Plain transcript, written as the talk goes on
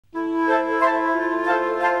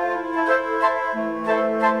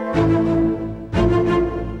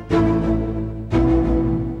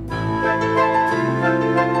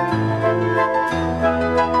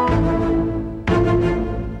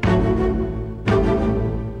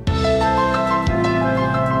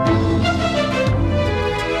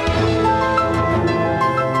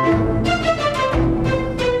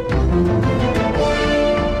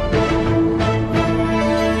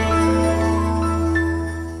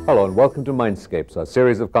Hello and welcome to Mindscapes, our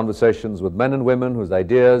series of conversations with men and women whose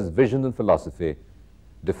ideas, vision and philosophy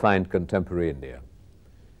defined contemporary India.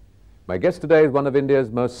 My guest today is one of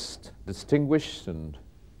India's most distinguished and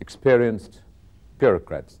experienced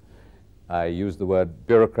bureaucrats. I use the word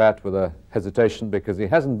bureaucrat with a hesitation because he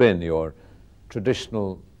hasn't been your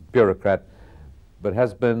traditional bureaucrat, but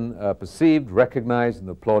has been perceived, recognized and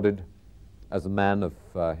applauded as a man of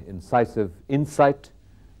incisive insight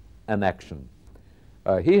and action.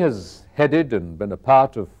 He has headed and been a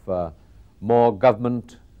part of more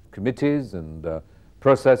government committees and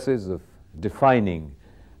processes of defining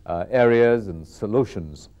areas and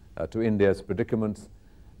solutions to India's predicaments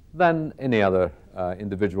than any other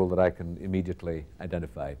individual that I can immediately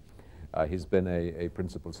identify. He's been a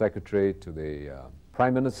principal secretary to the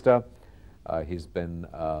Prime Minister. He's been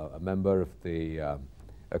a member of the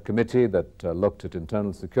a committee that looked at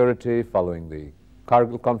internal security following the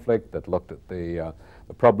Kargil conflict, that looked at the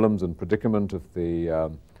problems and predicament of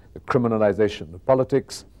the criminalization of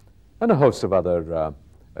politics, and a host of other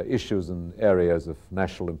issues and areas of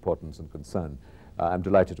national importance and concern. I'm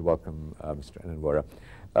delighted to welcome Mr. Vohra.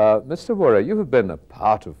 Mr. Vohra, you have been a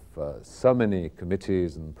part of so many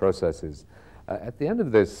committees and processes. At the end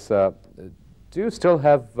of this, do you still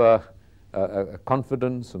have a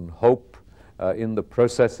confidence and hope in the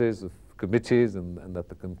processes of committees and that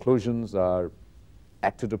the conclusions are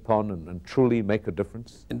acted upon and truly make a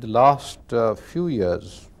difference? In the last few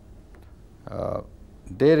years,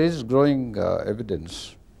 there is growing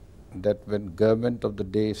evidence that when government of the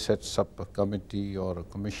day sets up a committee or a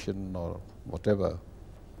commission or whatever,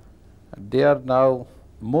 they are now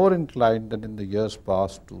more inclined than in the years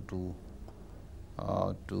past to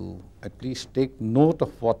at least take note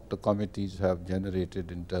of what the committees have generated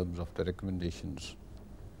in terms of the recommendations.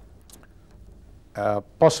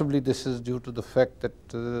 Possibly this is due to the fact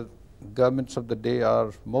that governments of the day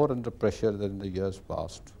are more under pressure than in the years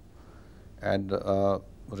past and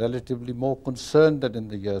relatively more concerned than in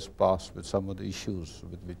the years past with some of the issues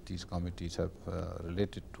with which these committees have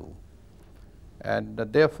related to. And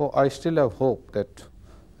therefore, I still have hope that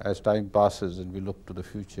as time passes and we look to the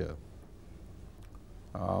future,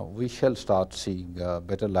 we shall start seeing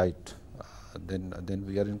better light than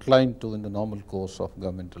we are inclined to in the normal course of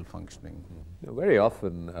governmental functioning. You know, very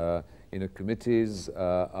often, committees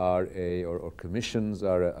or commissions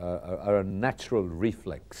are a natural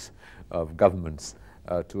reflex of governments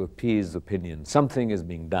to appease opinion. Something is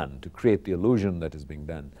being done to create the illusion that is being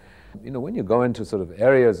done. You know, when you go into sort of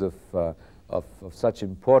areas of such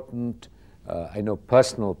important, I know,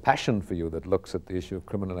 personal passion for you that looks at the issue of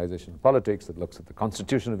criminalization of politics, that looks at the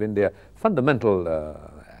Constitution of India, fundamental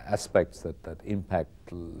aspects that impact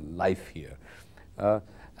life here.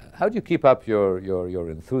 How do you keep up your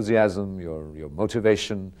enthusiasm, your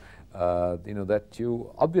motivation, that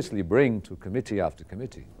you obviously bring to committee after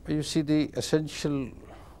committee? You see, the essential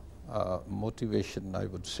motivation, I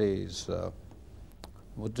would say,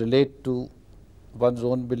 would relate to one's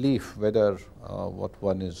own belief whether what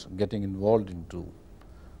one is getting involved into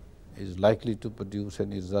is likely to produce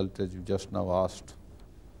any result, as you just now asked,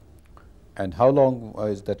 and how long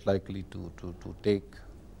is that likely to take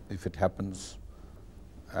if it happens,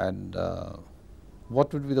 and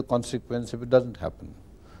what would be the consequence if it doesn't happen.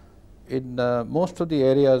 In most of the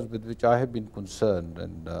areas with which I have been concerned,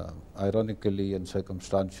 and ironically and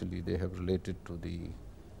circumstantially they have related to the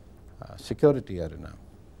security arena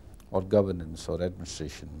or governance or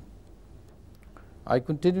administration, I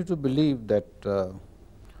continue to believe that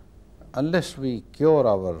unless we cure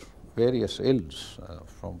our various ills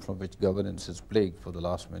from which governance is plagued for the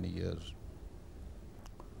last many years,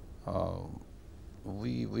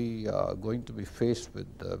 we are going to be faced with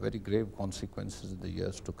very grave consequences in the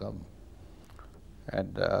years to come.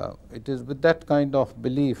 And it is with that kind of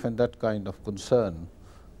belief and that kind of concern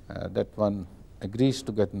that one agrees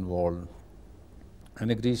to get involved and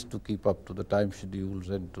agrees to keep up to the time schedules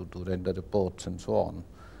and to render reports and so on.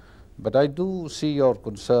 But I do see your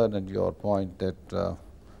concern and your point that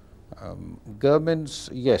governments,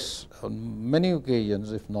 yes, on many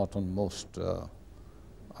occasions, if not on most, are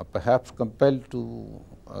perhaps compelled to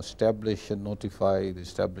establish and notify the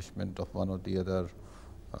establishment of one or the other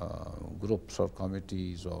groups or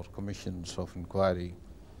committees or commissions of inquiry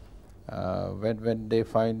when they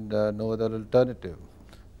find no other alternative.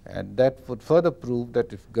 And that would further prove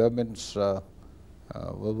that if governments were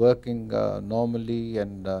working normally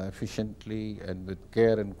and efficiently and with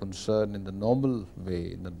care and concern in the normal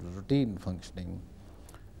way, in the routine functioning,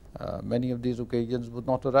 many of these occasions would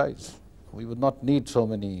not arise. We would not need so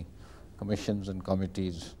many commissions and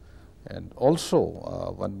committees. And also,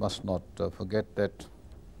 one must not forget that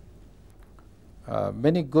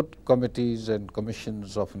Many good committees and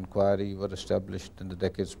commissions of inquiry were established in the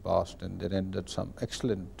decades past, and they rendered some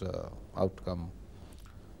excellent outcome,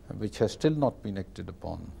 which has still not been acted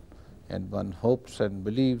upon. And one hopes and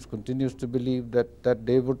believes, continues to believe that that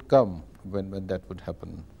day would come when that would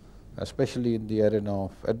happen, especially in the arena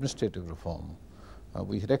of administrative reform.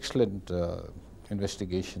 We had excellent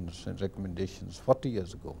investigations and recommendations 40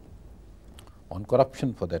 years ago on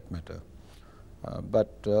corruption, for that matter.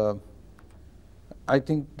 But I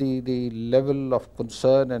think the level of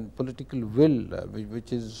concern and political will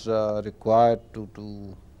which is required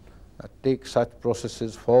to take such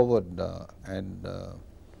processes forward and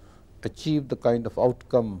achieve the kind of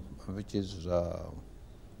outcome which is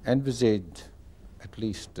envisaged, at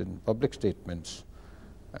least in public statements,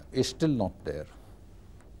 is still not there.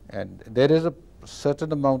 And there is a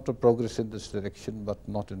certain amount of progress in this direction, but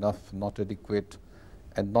not enough, not adequate,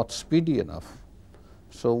 and not speedy enough.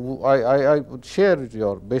 So I would share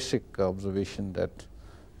your basic observation that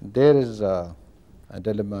there is a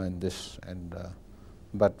dilemma in this, and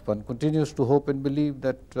but one continues to hope and believe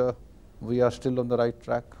that we are still on the right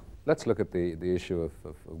track. Let's look at the issue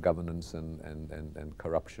of governance and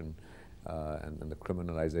corruption and the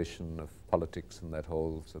criminalization of politics and that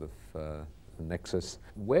whole sort of nexus.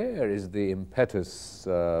 Where is the impetus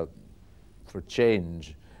for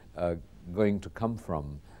change going to come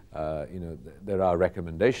from? You know, there are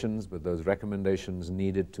recommendations, but those recommendations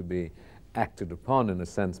needed to be acted upon, in a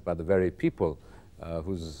sense, by the very people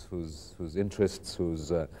whose interests,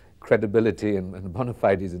 whose credibility and bona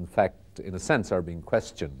fides, in fact, in a sense, are being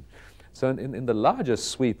questioned. So in the larger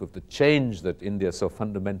sweep of the change that India so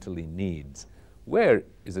fundamentally needs, where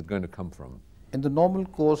is it going to come from? In the normal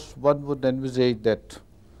course, one would envisage that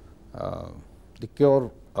the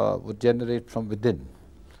cure would generate from within.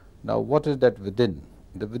 Now, what is that within?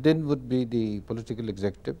 The within would be the political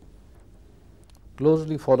executive,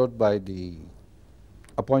 closely followed by the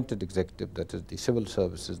appointed executive, that is the civil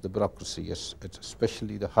services, the bureaucracy, yes,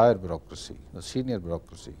 especially the higher bureaucracy, the senior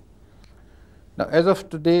bureaucracy. Now, as of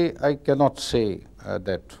today, I cannot say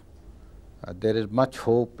that there is much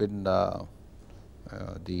hope in the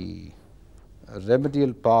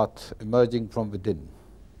remedial path emerging from within,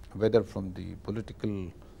 whether from the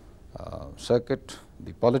political circuit,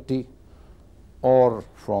 the polity, or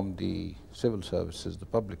from the civil services, the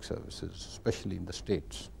public services, especially in the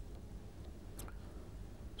states.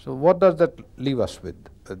 So what does that leave us with?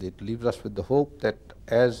 It leaves us with the hope that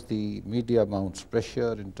as the media mounts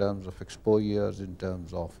pressure in terms of exposures, in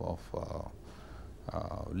terms of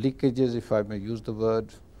leakages, if I may use the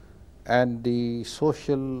word, and the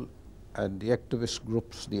social and the activist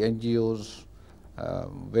groups, the NGOs,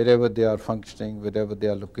 wherever they are functioning, wherever they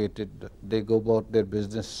are located, they go about their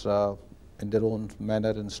business in their own manner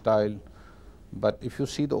and style. But if you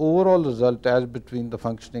see the overall result as between the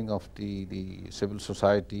functioning of the civil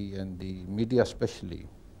society and the media especially,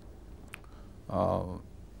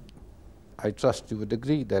 I trust you would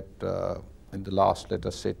agree that in the last, let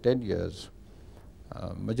us say, 10 years,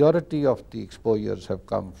 majority of the exposures have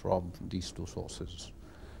come from these two sources.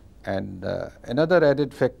 And another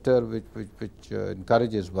added factor which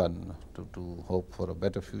encourages one to hope for a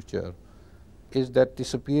better future is that the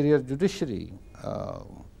superior judiciary,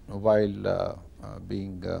 while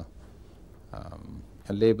being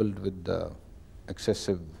labeled with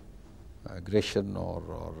excessive aggression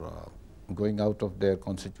or going out of their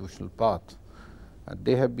constitutional path,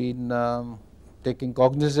 they have been taking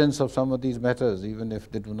cognizance of some of these matters, even if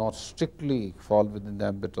they do not strictly fall within the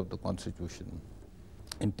ambit of the Constitution,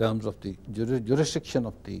 in terms of the jurisdiction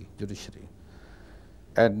of the judiciary.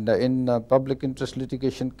 And in public interest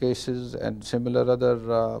litigation cases and similar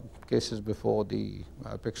other cases before the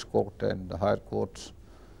apex court and the higher courts,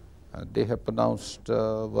 they have pronounced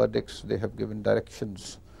verdicts, they have given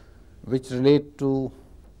directions which relate to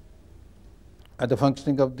the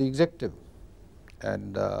functioning of the executive.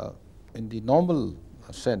 And in the normal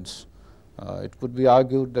sense, it could be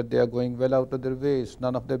argued that they are going well out of their way. It's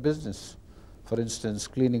none of their business. For instance,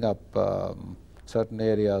 cleaning up certain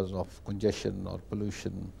areas of congestion or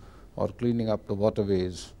pollution, or cleaning up the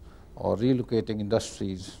waterways, or relocating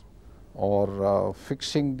industries, or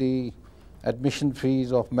fixing the admission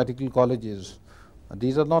fees of medical colleges.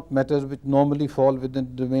 These are not matters which normally fall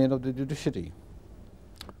within the domain of the judiciary.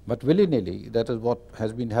 But willy-nilly, that is what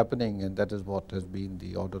has been happening, and that is what has been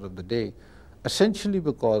the order of the day, essentially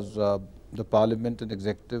because the Parliament and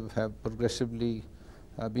executive have progressively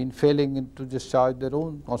been failing to discharge their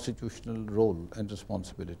own constitutional role and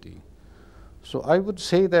responsibility. So I would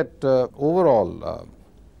say that overall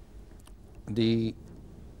the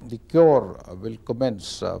cure will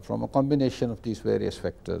commence from a combination of these various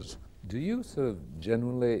factors. Do you sort of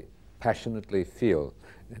genuinely, passionately feel,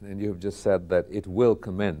 and you've just said that it will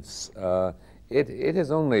commence, it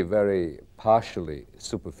has only very partially,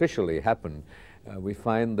 superficially happened. We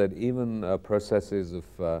find that even processes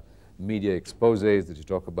of media exposés that you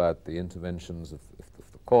talk about, the interventions of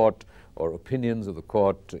the court or opinions of the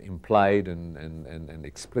court, implied and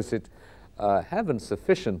explicit, haven't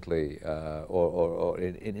sufficiently or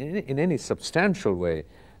in any substantial way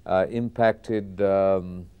impacted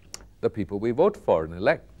the people we vote for and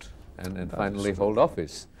elect and finally hold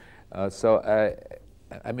office.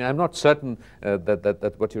 I mean, I'm not certain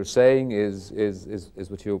that what you're saying is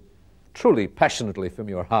what you truly, passionately from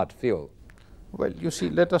your heart feel. Well, you see,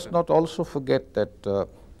 let us not also forget that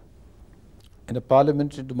in a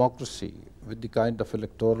parliamentary democracy, with the kind of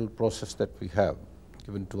electoral process that we have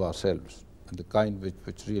given to ourselves, and the kind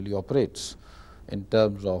which really operates in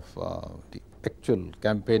terms of the actual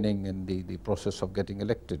campaigning and the process of getting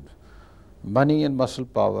elected, money and muscle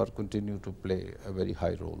power continue to play a very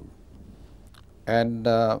high role. And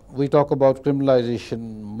we talk about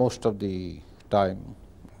criminalization most of the time,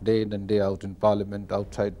 day in and day out in Parliament,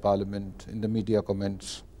 outside Parliament, in the media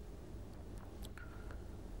comments.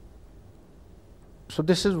 So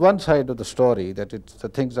this is one side of the story, that the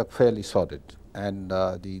things are fairly solid. And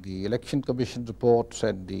the Election Commission reports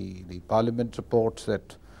and the Parliament reports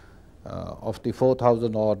that of the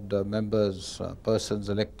 4,000 odd members, persons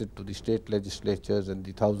elected to the state legislatures and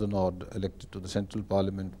the 1,000 odd elected to the central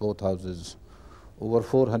parliament, both houses, over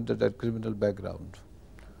 400 had criminal background.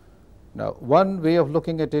 Now, one way of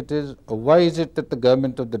looking at it is, why is it that the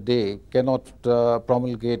government of the day cannot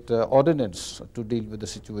promulgate ordinance to deal with the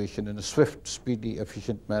situation in a swift, speedy,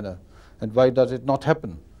 efficient manner, and why does it not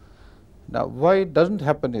happen? Now, why it doesn't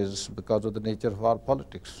happen is because of the nature of our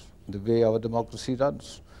politics, the way our democracy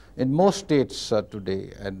runs. In most states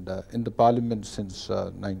today, and in the parliament since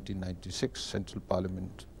 1996, central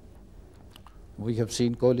parliament, we have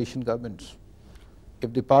seen coalition governments.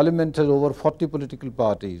 If the parliament has over 40 political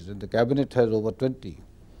parties and the cabinet has over 20,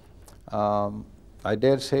 I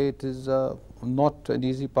dare say it is not an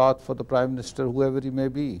easy path for the Prime Minister, whoever he may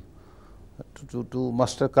be, to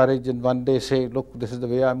muster courage and one day say, look, this is the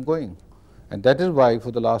way I am going. And that is why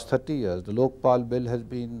for the last 30 years, the Lokpal bill has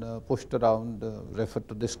been pushed around, referred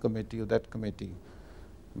to this committee or that committee.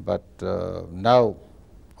 But now,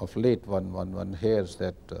 of late, one hears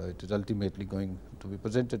that it is ultimately going to be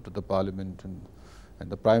presented to the Parliament, and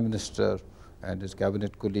the Prime Minister and his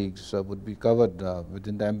cabinet colleagues would be covered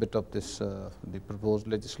within the ambit of this the proposed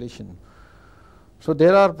legislation. So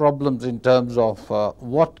there are problems in terms of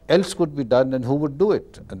what else could be done and who would do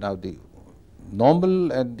it. And now the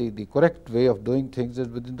normal and the correct way of doing things is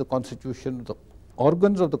within the Constitution, the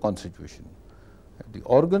organs of the Constitution. The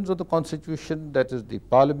organs of the Constitution, that is the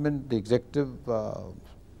Parliament, the Executive,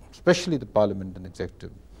 especially the Parliament and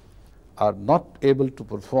Executive, are not able to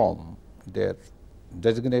perform their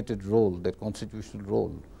designated role, their constitutional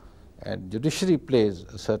role, and judiciary plays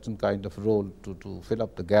a certain kind of role to fill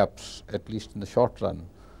up the gaps, at least in the short run.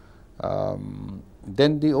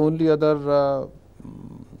 Then the only other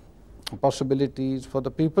possibilities for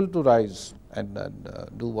the people to rise and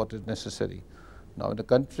do what is necessary. Now, in a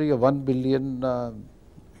country of 1 billion,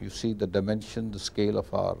 you see the dimension, the scale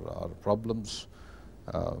of our problems,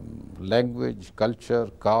 language, culture,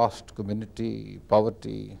 caste, community,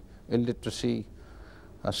 poverty, illiteracy.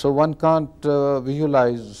 So one can't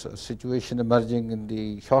visualize a situation emerging in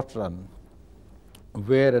the short run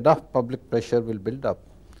where enough public pressure will build up,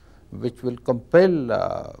 which will compel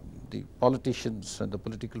the politicians and the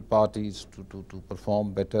political parties to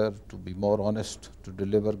perform better, to be more honest, to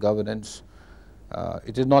deliver governance.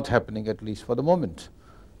 It is not happening, at least for the moment.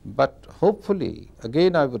 But hopefully,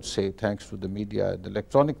 again I would say, thanks to the media, the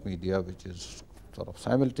electronic media, which is sort of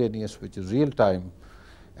simultaneous, which is real time,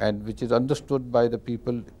 and which is understood by the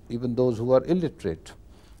people, even those who are illiterate.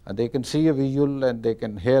 And they can see a visual and they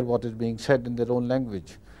can hear what is being said in their own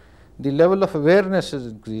language. The level of awareness is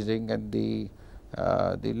increasing, and the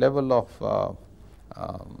level of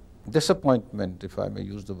disappointment, if I may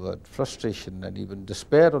use the word, frustration and even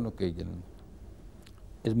despair on occasion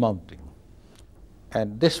is mounting.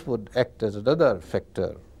 And this would act as another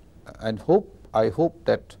factor, and I hope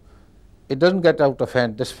that it doesn't get out of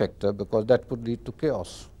hand, this factor, because that would lead to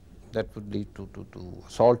chaos. That would lead to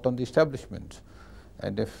assault on the establishment.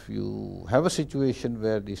 And if you have a situation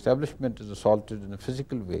where the establishment is assaulted in a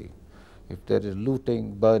physical way, if there is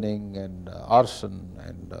looting, burning and arson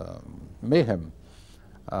and mayhem,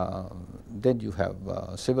 then you have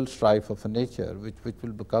civil strife of a nature which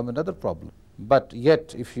will become another problem. But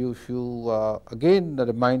yet, if you again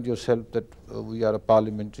remind yourself that we are a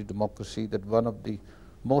parliamentary democracy, that one of the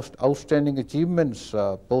most outstanding achievements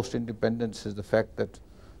post-independence is the fact that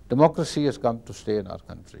democracy has come to stay in our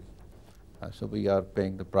country. So we are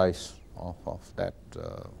paying the price of that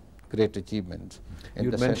great achievement.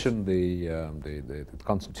 You mentioned the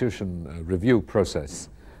Constitution review process.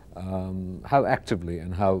 How actively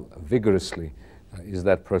and how vigorously is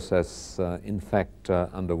that process in fact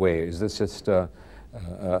underway? Is this just a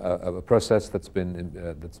process that's been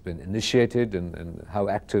initiated, and how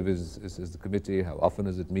active is the committee? How often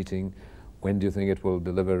is it meeting? When do you think it will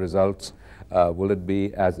deliver results? Will it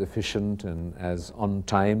be as efficient and as on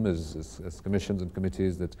time as commissions and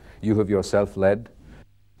committees that you have yourself led?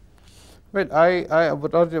 Well,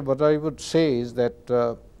 what I would say is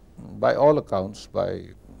that by all accounts, by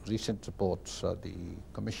recent reports, the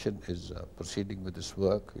Commission is proceeding with this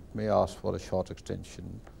work. It may ask for a short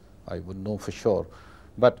extension, I wouldn't know for sure,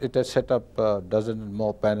 but it has set up a dozen and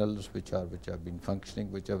more panels which have been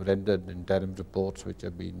functioning, which have rendered interim reports, which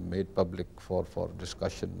have been made public for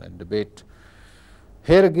discussion and debate.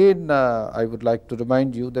 Here again, I would like to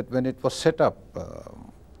remind you that when it was set up,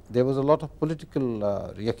 there was a lot of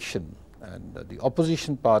political reaction, and the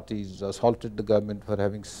opposition parties assaulted the government for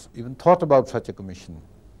having even thought about such a commission.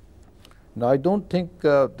 Now, I don't think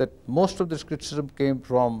that most of this criticism came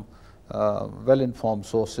from well-informed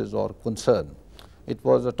sources or concern. It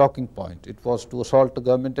was a talking point. It was to assault the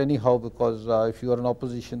government anyhow, because if you are in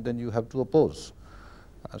opposition, then you have to oppose.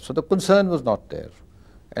 So the concern was not there.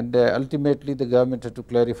 And ultimately, the government had to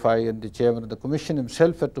clarify, and the chairman of the commission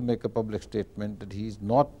himself had to make a public statement that he is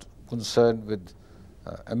not concerned with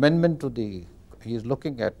amendment to the, he is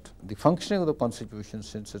looking at the functioning of the constitution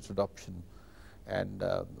since its adoption, and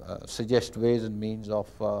suggest ways and means of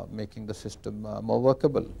making the system more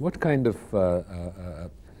workable. What kind of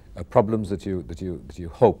problems that you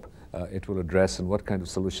hope it will address, and what kind of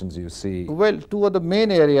solutions do you see? Well, two of the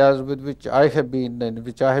main areas with which I have been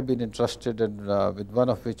entrusted, and with one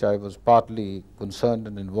of which I was partly concerned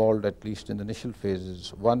and involved, at least in the initial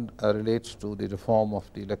phases. One relates to the reform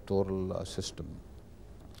of the electoral system,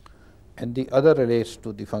 and the other relates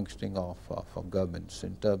to the functioning of governments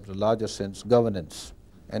in terms of larger sense governance.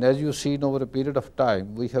 And as you've seen over a period of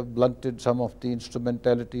time, we have blunted some of the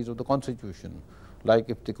instrumentalities of the constitution. Like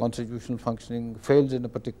if the constitutional functioning fails in a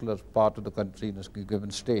particular part of the country, in a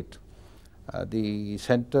given state, the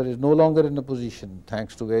center is no longer in a position,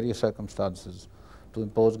 thanks to various circumstances, to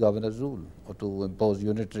impose governor's rule or to impose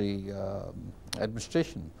unitary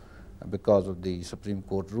administration, because of the Supreme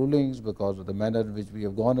Court rulings, because of the manner in which we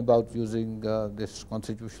have gone about using this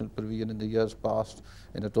constitutional provision in the years past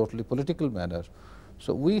in a totally political manner.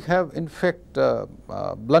 So we have in fact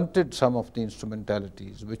blunted some of the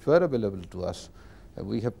instrumentalities which were available to us.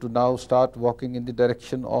 We have to now start walking in the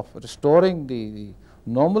direction of restoring the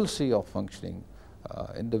normalcy of functioning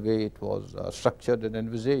in the way it was structured and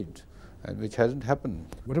envisaged, and which hasn't happened.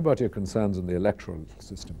 What about your concerns in the electoral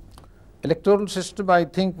system? Electoral system, I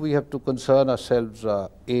think we have to concern ourselves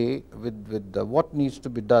with what needs to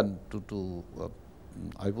be done to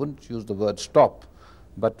I wouldn't use the word stop,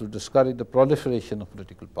 but to discourage the proliferation of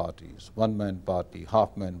political parties, one-man party,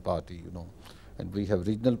 half-man party, you know. And we have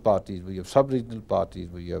regional parties, we have sub-regional parties,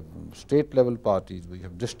 we have state-level parties, we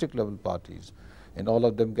have district-level parties, and all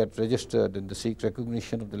of them get registered and they seek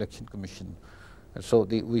recognition of the Election Commission. And so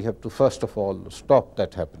we have to first of all stop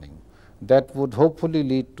that happening. That would hopefully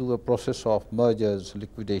lead to a process of mergers,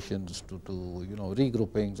 liquidations, to you know,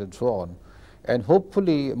 regroupings and so on, and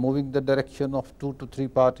hopefully moving the direction of 2 to 3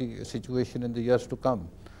 party situation in the years to come.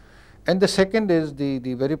 And the second is the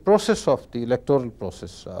very process of the electoral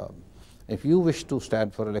process. If you wish to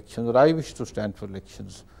stand for elections, or I wish to stand for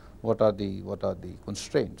elections, what are the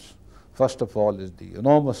constraints? First of all is the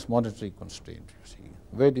enormous monetary constraint, you see.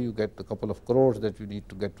 Where do you get the couple of crores that you need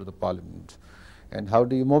to get to the parliament? And how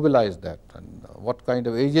do you mobilize that? And what kind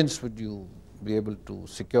of agents would you be able to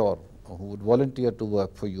secure who would volunteer to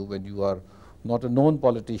work for you when you are not a known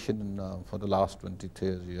politician for the last 20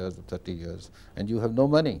 years or 30 years, and you have no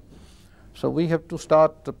money? So we have to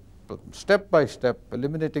start step by step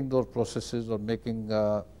eliminating those processes, or making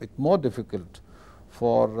it more difficult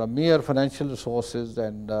for mere financial resources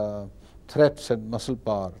and threats and muscle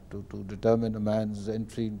power to determine a man's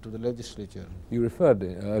entry into the legislature. You referred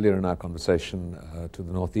earlier in our conversation to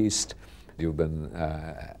the Northeast. You've been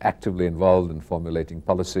actively involved in formulating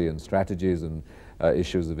policy and strategies and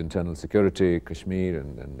issues of internal security, Kashmir,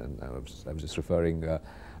 and I was just referring to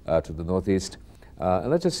the Northeast.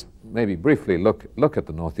 And let's just maybe briefly look at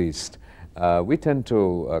the Northeast. We tend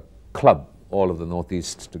to club all of the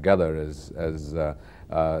Northeast together as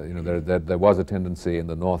There was a tendency in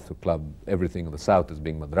the north to club everything in the south as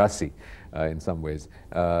being madrasi in some ways.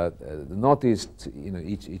 The northeast,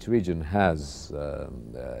 each region has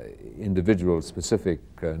individual, specific,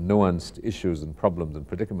 nuanced issues and problems and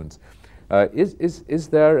predicaments. Is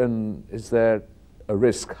there a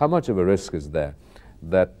risk? How much of a risk is there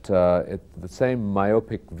that the same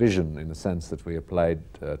myopic vision, in the sense that we applied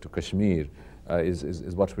to Kashmir,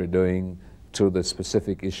 is what we're doing to the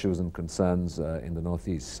specific issues and concerns in the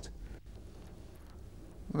northeast?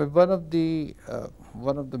 Well, one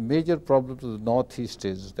of the major problems of the northeast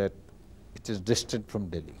is that it is distant from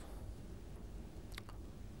Delhi.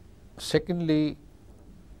 Secondly,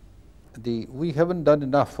 we haven't done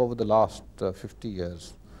enough over the last 50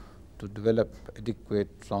 years to develop adequate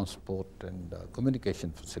transport and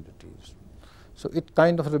communication facilities. So it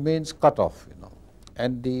kind of remains cut off,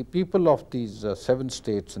 And the people of these 7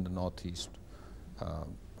 states in the northeast,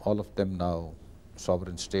 all of them now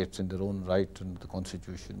sovereign states in their own right under the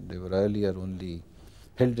constitution. They were earlier only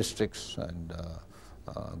hill districts and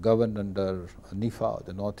governed under NIFA,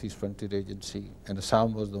 the Northeast Frontier Agency, and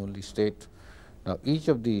Assam was the only state. Now each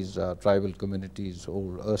of these tribal communities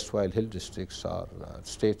or erstwhile hill districts are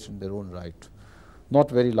states in their own right. Not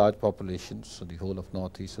very large populations, so the whole of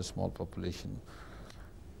Northeast is a small population.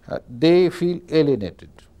 They feel alienated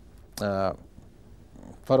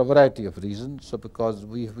for a variety of reasons. So because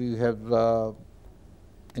we have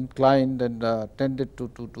inclined and tended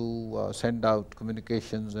to send out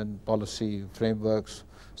communications and policy frameworks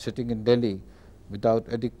sitting in Delhi without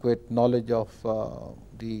adequate knowledge of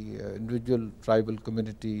the individual tribal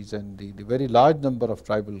communities and the very large number of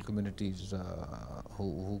tribal communities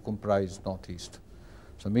who comprise Northeast.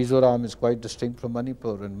 So Mizoram is quite distinct from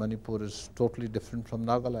Manipur, and Manipur is totally different from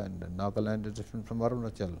Nagaland, and Nagaland is different from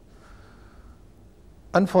Arunachal.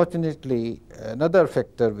 Unfortunately, another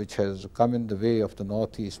factor which has come in the way of the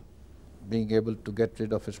Northeast being able to get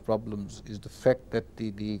rid of its problems is the fact that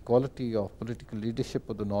the quality of political leadership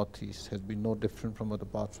of the Northeast has been no different from other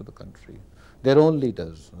parts of the country. Their own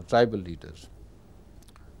leaders, the tribal leaders.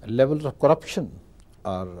 Levels of corruption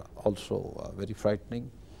are also very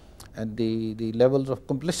frightening, and the levels of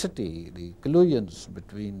complicity, the collusions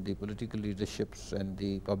between the political leaderships and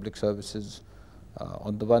the public services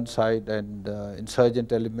on the one side, and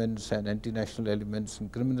insurgent elements and anti-national elements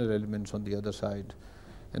and criminal elements on the other side.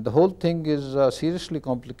 And the whole thing is seriously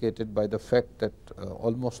complicated by the fact that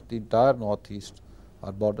almost the entire Northeast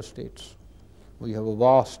are border states. We have a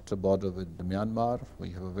vast border with Myanmar, we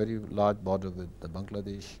have a very large border with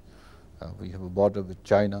Bangladesh, we have a border with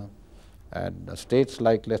China, and states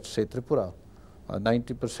like, let's say, Tripura,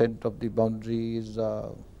 90% of the boundary is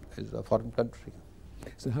a foreign country.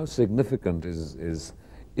 So how significant is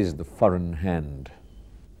the foreign hand?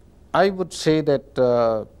 I would say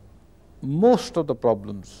that most of the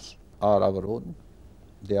problems are our own.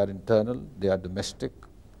 They are internal, they are domestic,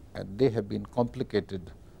 and they have been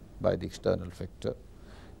complicated by the external factor.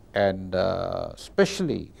 And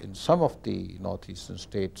especially in some of the northeastern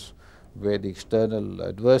states where the external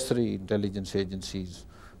adversary intelligence agencies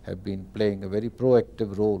have been playing a very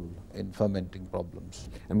proactive role in fermenting problems.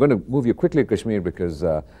 I'm going to move you quickly to Kashmir because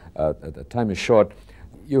the time is short.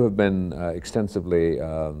 You have been extensively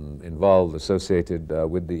involved, associated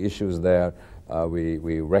with the issues there.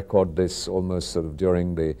 We record this almost sort of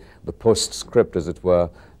during the postscript, as it were,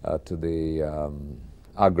 to the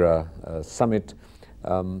Agra summit.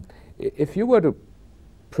 If you were to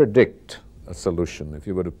predict a solution, if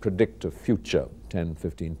you were to predict a future 10,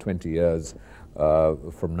 15, 20 years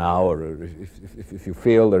from now, or if you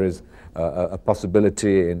feel there is a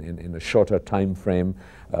possibility in a shorter time frame,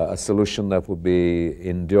 a solution that would be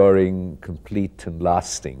enduring, complete and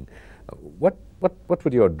lasting, what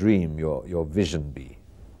would your dream, your vision be?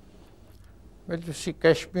 Well, you see,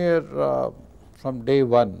 Kashmir from day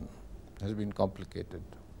one has been complicated,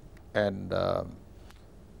 and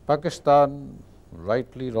Pakistan,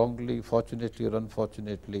 rightly, wrongly, fortunately or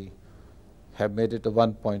unfortunately, have made it a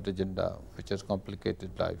one-point agenda which has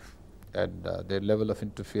complicated life, and their level of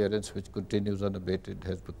interference, which continues unabated,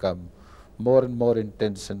 has become more and more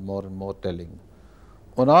intense and more telling.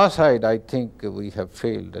 On our side, I think we have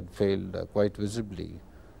failed, and failed quite visibly,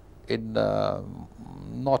 in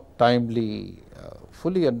not timely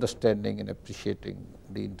fully understanding and appreciating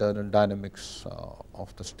the internal dynamics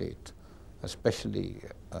of the state, especially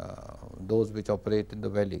those which operate in the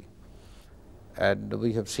valley. And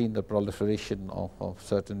we have seen the proliferation of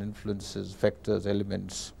certain influences, factors,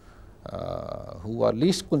 elements who are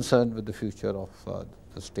least concerned with the future of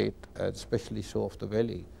the state, especially so of the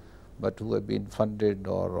valley, but who have been funded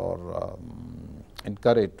or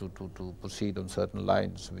encouraged to proceed on certain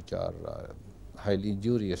lines which are highly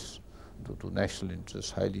injurious to national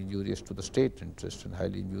interests, highly injurious to the state interest, and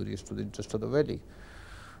highly injurious to the interest of the valley.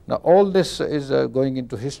 Now, all this is going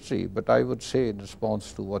into history, but I would say in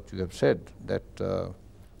response to what you have said that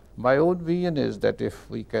my own vision is that if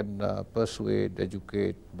we can persuade,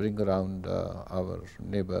 educate, bring around our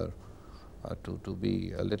neighbor to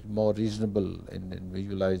be a little more reasonable in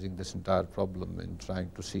visualizing this entire problem and trying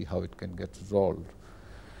to see how it can get resolved,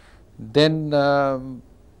 then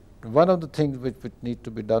one of the things which need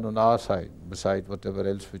to be done on our side, besides whatever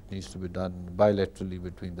else which needs to be done bilaterally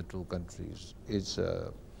between the two countries, is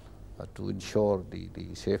to ensure the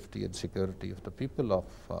safety and security of the people of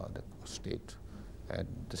the state. And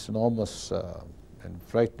this enormous and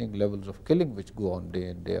frightening levels of killing which go on day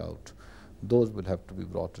in, day out, those will have to be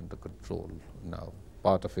brought under control. Now,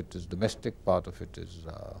 part of it is domestic, part of it is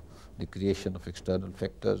the creation of external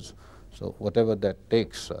factors. So whatever that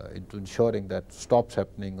takes into ensuring that stops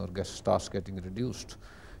happening or starts getting reduced,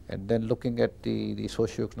 and then looking at the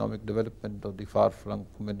socio-economic development of the far-flung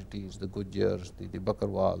communities, the Gujars, the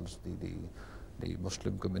Bakarwals, the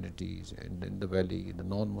Muslim communities, and in the valley, the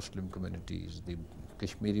non-Muslim communities, the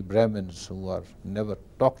Kashmiri Brahmins who are never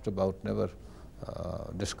talked about, never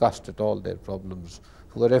discussed at all their problems,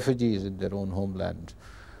 who are refugees in their own homeland.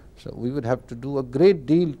 So we would have to do a great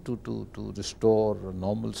deal to restore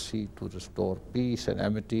normalcy, to restore peace and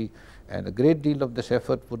amity, and a great deal of this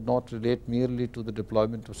effort would not relate merely to the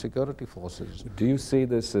deployment of security forces. Do you see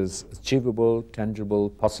this as achievable, tangible,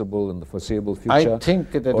 possible in the foreseeable future? I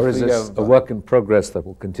think that or is this a work in progress that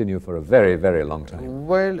will continue for a very, very long time?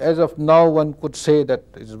 Well, as of now, one could say that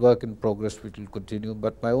it's work in progress which will continue,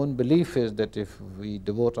 but my own belief is that if we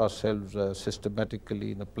devote ourselves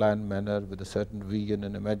systematically in a planned manner with a certain vision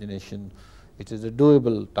and imagination, it is a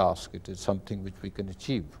doable task. It is something which we can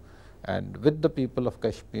achieve. And with the people of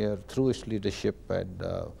Kashmir, through its leadership and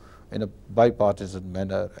in a bipartisan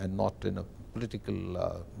manner and not in a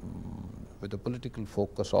political, with a political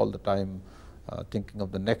focus all the time, thinking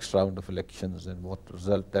of the next round of elections and what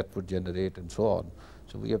result that would generate and so on.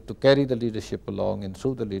 So we have to carry the leadership along, and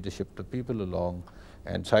through the leadership the people along,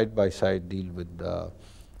 and side by side deal with the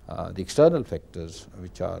external factors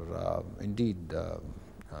which are indeed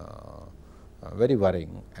very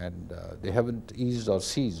worrying, and they haven't eased or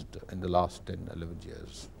ceased in the last 10, 11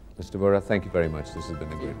 years. Mr. Vohra, thank you very much. This has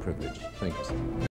been a great privilege. Thank you, sir.